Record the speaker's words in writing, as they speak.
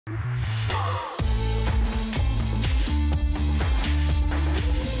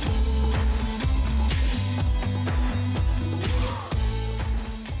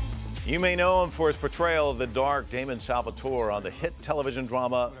You may know him for his portrayal of the dark Damon Salvatore on the hit television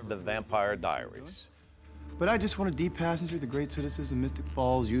drama The Vampire Diaries. But I just want to depassengers the great citizens of Mystic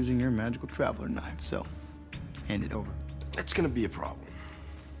Falls using your magical traveler knife, so hand it over. That's gonna be a problem.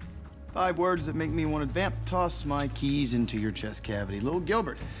 5 words that make me want to vamp toss my keys into your chest cavity. Little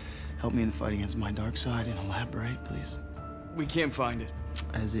Gilbert, help me in the fight against my dark side and elaborate, please. We can't find it.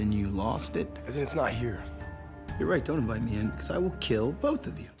 As in you lost it? As in it's not here. You're right, don't invite me in because I will kill both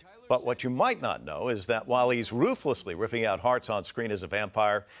of you. But what you might not know is that while he's ruthlessly ripping out hearts on screen as a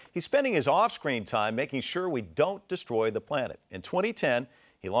vampire, he's spending his off-screen time making sure we don't destroy the planet. In 2010,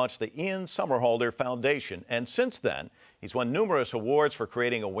 he launched the Somerhalder Foundation, and since then, he's won numerous awards for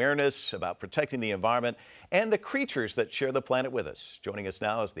creating awareness about protecting the environment and the creatures that share the planet with us. Joining us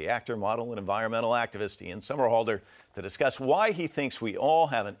now is the actor, model, and environmental activist Somerhalder to discuss why he thinks we all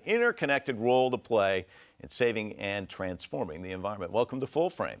have an interconnected role to play in saving and transforming the environment. Welcome to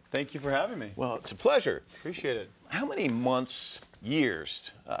Full Frame. Thank you for having me. Well, it's a pleasure. Appreciate it. How many months, years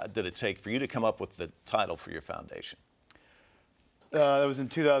did it take for you to come up with the title for your foundation? That was in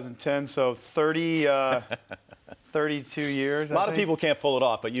 2010, so 32 years. A lot of people can't pull it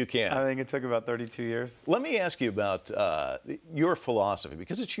off, but you can. I think it took about 32 years. Let me ask you about your philosophy,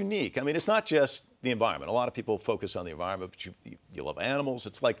 because it's unique. I mean, it's not just the environment. A lot of people focus on the environment, but you love animals.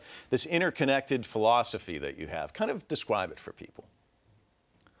 It's like this interconnected philosophy that you have. Kind of describe it for people.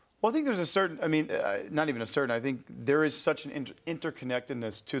 Well, I think there's a certain, not even a certain, I think there is such an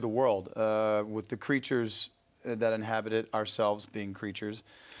interconnectedness to the world with the creatures that inhabit it, ourselves being creatures,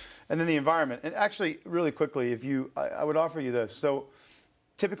 and then the environment. And actually, really quickly, I would offer you this. So,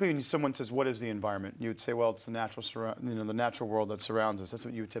 typically, when someone says, "What is the environment?" you would say, "Well, it's the natural world that surrounds us." That's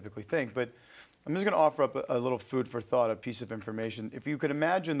what you would typically think. But I'm just going to offer up a little food for thought, a piece of information. If you could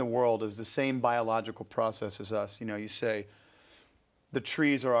imagine the world as the same biological process as us, you say, the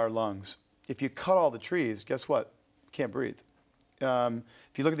trees are our lungs. If you cut all the trees, guess what? You can't breathe.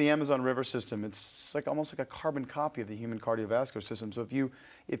 If you look at the Amazon River system, it's almost like a carbon copy of the human cardiovascular system. So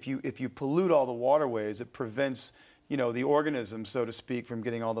if you pollute all the waterways, it prevents the organism, so to speak, from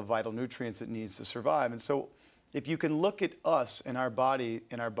getting all the vital nutrients it needs to survive. And so if you can look at us and our body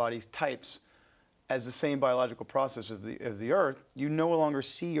and our body's types as the same biological process as the Earth, you no longer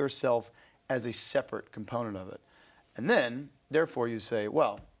see yourself as a separate component of it. And then, therefore, you say,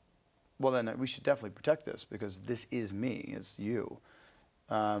 well, then we should definitely protect this because this is me, it's you.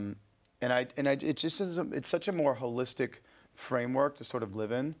 It's such a more holistic framework to sort of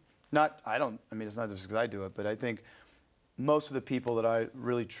live in. It's not just because I do it, but I think most of the people that I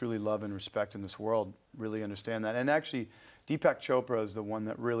really truly love and respect in this world really understand that. And actually, Deepak Chopra is the one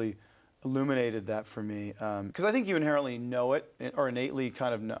that really illuminated that for me. Because I think you inherently know it or innately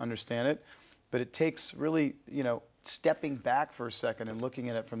kind of understand it, but it takes really, stepping back for a second and looking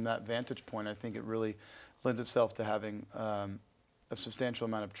at it from that vantage point. I think it really lends itself to having a substantial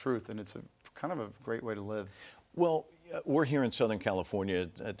amount of truth, and it's kind of a great way to live. Well, we're here in Southern California.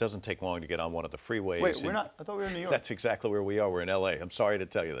 It doesn't take long to get on one of the freeways. Wait, we're not? I thought we were in New York. That's exactly where we are. We're in LA. I'm sorry to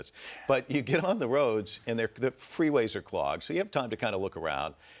tell you this. But you get on the roads, and the freeways are clogged, so you have time to kind of look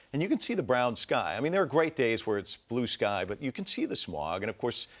around, and you can see the brown sky. I mean, there are great days where it's blue sky, but you can see the smog, and of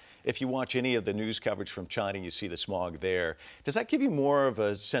course, if you watch any of the news coverage from China, you see the smog there. Does that give you more of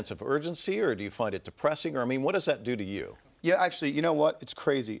a sense of urgency, or do you find it depressing? Or, what does that do to you? Yeah, actually, you know what? It's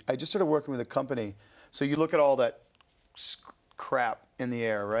crazy. I just started working with a company. So you look at all that crap in the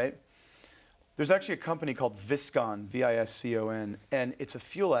air, right? There's actually a company called Viscon, V-I-S-C-O-N, and it's a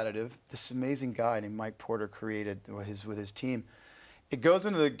fuel additive this amazing guy named Mike Porter created with his team. It goes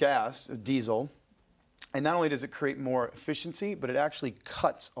into the gas, diesel, and not only does it create more efficiency, but it actually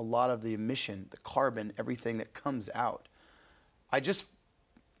cuts a lot of the emission, the carbon, everything that comes out. I just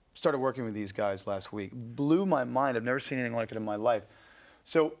started working with these guys last week. Blew my mind. I've never seen anything like it in my life.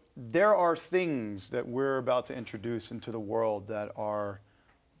 So there are things that we're about to introduce into the world that are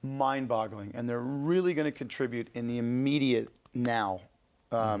mind-boggling, and they're really going to contribute in the immediate now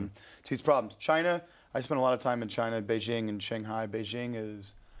to these problems. China, I spent a lot of time in China, Beijing and Shanghai. Beijing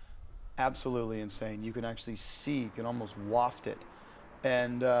is absolutely insane. You can actually see, you can almost waft it,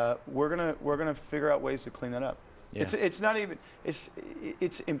 and we're gonna figure out ways to clean that up. Yeah. It's not even it's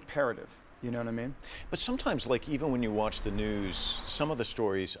imperative. You know what I mean? But sometimes, like even when you watch the news, some of the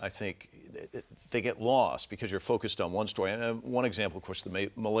stories I think they get lost because you're focused on one story. And one example, of course,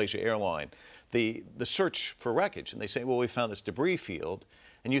 the Malaysia airline, the search for wreckage, and they say, well, we found this debris field.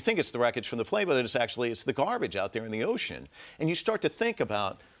 And you think it's the wreckage from the plane, but it's the garbage out there in the ocean. And you start to think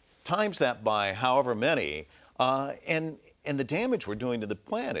about times that by however many, and the damage we're doing to the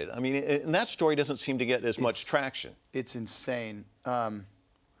planet. I mean, and that story doesn't seem to get as much traction. It's insane.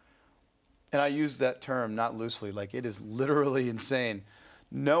 and I use that term not loosely, like it is literally insane.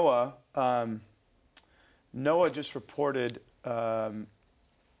 NOAA just reported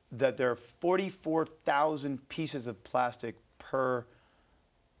that there are 44,000 pieces of plastic per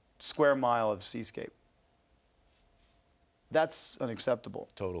square mile of seascape. That's unacceptable.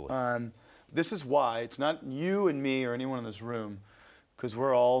 Totally. This is why it's not you and me or anyone in this room, because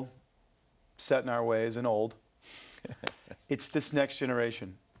we're all set in our ways and old. It's this next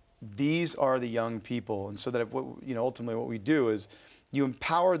generation. These are the young people, and so that ultimately what we do is you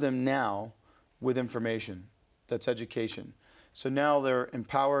empower them now with information. That's education. So now they're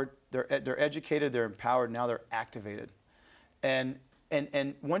empowered, they're educated, they're empowered. Now they're activated, and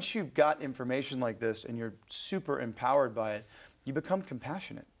once you've got information like this and you're super empowered by it, you become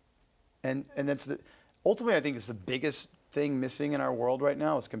compassionate. And that's ultimately, I think it's the biggest thing missing in our world right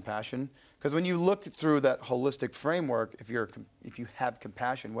now is compassion. Because when you look through that holistic framework, if you have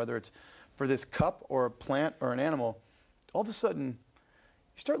compassion, whether it's for this cup or a plant or an animal, all of a sudden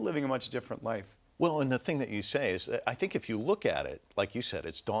you start living a much different life. Well, and the thing that you say is, I think if you look at it, like you said,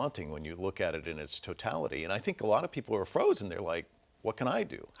 it's daunting when you look at it in its totality. And I think a lot of people are frozen. They're like, what can I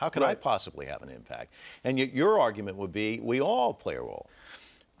do? How can I possibly have an impact? And yet your argument would be, we all play a role.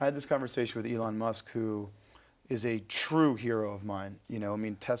 I had this conversation with Elon Musk, who is a true hero of mine. You know, I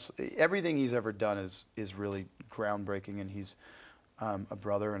mean, Tesla, everything he's ever done is really groundbreaking, and he's a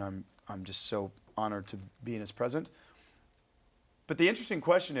brother, and I'm just so honored to be in his presence. But the interesting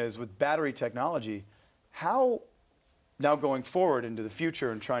question is, with battery technology, how, now going forward into the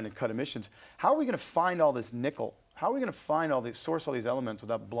future and trying to cut emissions, how are we going to find all this nickel? How are we going to find source all these elements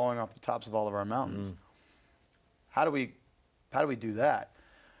without blowing off the tops of all of our mountains? How do we do that?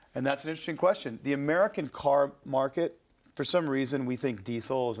 And that's an interesting question. The American car market, for some reason, we think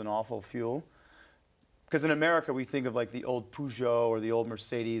diesel is an awful fuel. Because in America, we think of like the old Peugeot or the old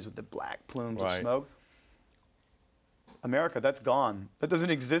Mercedes with the black plumes of smoke. America, that's gone. That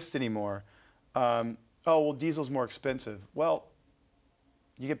doesn't exist anymore. Oh, well, diesel's more expensive. Well,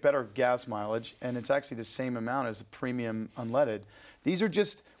 you get better gas mileage, and it's actually the same amount as the premium unleaded. These are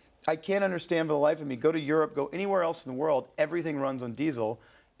just, I can't understand for the life of me. Go to Europe, go anywhere else in the world, everything runs on diesel.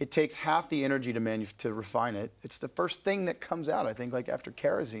 It takes half the energy to refine it. It's the first thing that comes out, I think, like after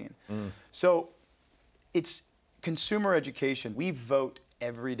kerosene. So it's consumer education. We vote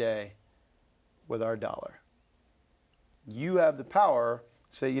every day with our dollar. You have the power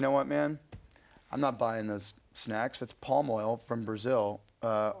to say, you know what, man? I'm not buying those snacks. That's palm oil from Brazil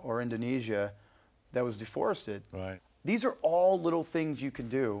or Indonesia that was deforested. Right. These are all little things you can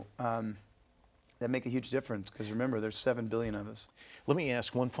do that make a huge difference, because remember, there's 7 billion of us. Let me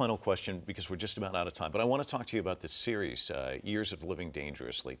ask one final question, because we're just about out of time, but I want to talk to you about this series, Years of Living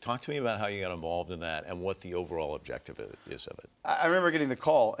Dangerously. Talk to me about how you got involved in that and what the overall objective is of it. I remember getting the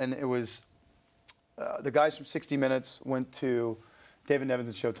call, and it was the guys from 60 Minutes went to David Nevins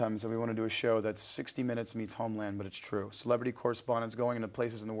and Showtime and said, we want to do a show that's 60 Minutes meets Homeland, but it's true. Celebrity correspondents going into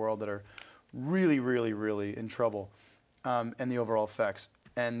places in the world that are really, really, really in trouble, and the overall effects.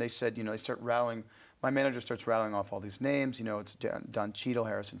 And they said, you know, they start rattling, my manager starts rattling off all these names. You know, it's Don Cheadle,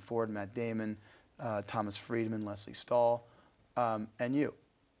 Harrison Ford, Matt Damon, Thomas Friedman, Leslie Stahl, and you.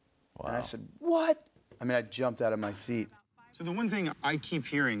 Wow. And I said, what? I mean, I jumped out of my seat. So the one thing I keep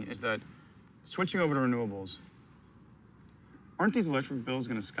hearing is that switching over to renewables, aren't these electric bills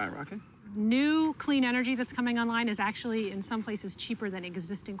going to skyrocket? New clean energy that's coming online is actually in some places cheaper than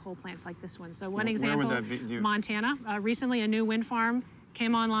existing coal plants like this one. So one example, where would that be? Montana. Recently, a new wind farm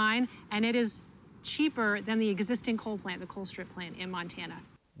came online, and it is cheaper than the existing coal plant, the coal strip plant in Montana.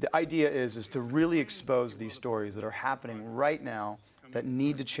 The idea is to really expose these stories that are happening right now that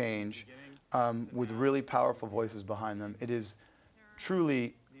need to change with really powerful voices behind them. It is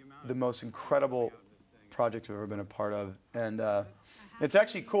truly the most incredible project I've ever been a part of. And it's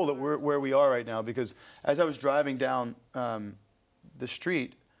actually cool that we're where we are right now, because as I was driving down the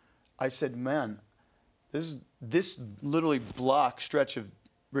street, I said, man, this literally block stretch of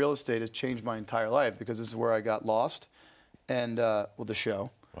real estate has changed my entire life, because this is where I got lost, and well, the show,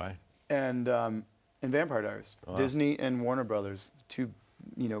 right, and Vampire Diaries. Wow. Disney and Warner Brothers, two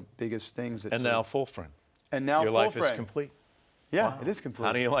biggest things. That and now full frame. And now your full life frame. is complete. Yeah, wow. It is complete.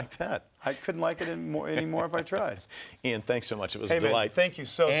 How do you like that? I couldn't like it anymore if I tried. Ian, thanks so much. It was a man, delight. thank you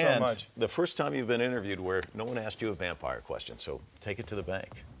so much. The first time you've been interviewed where no one asked you a vampire question, so take it to the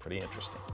bank. Pretty interesting.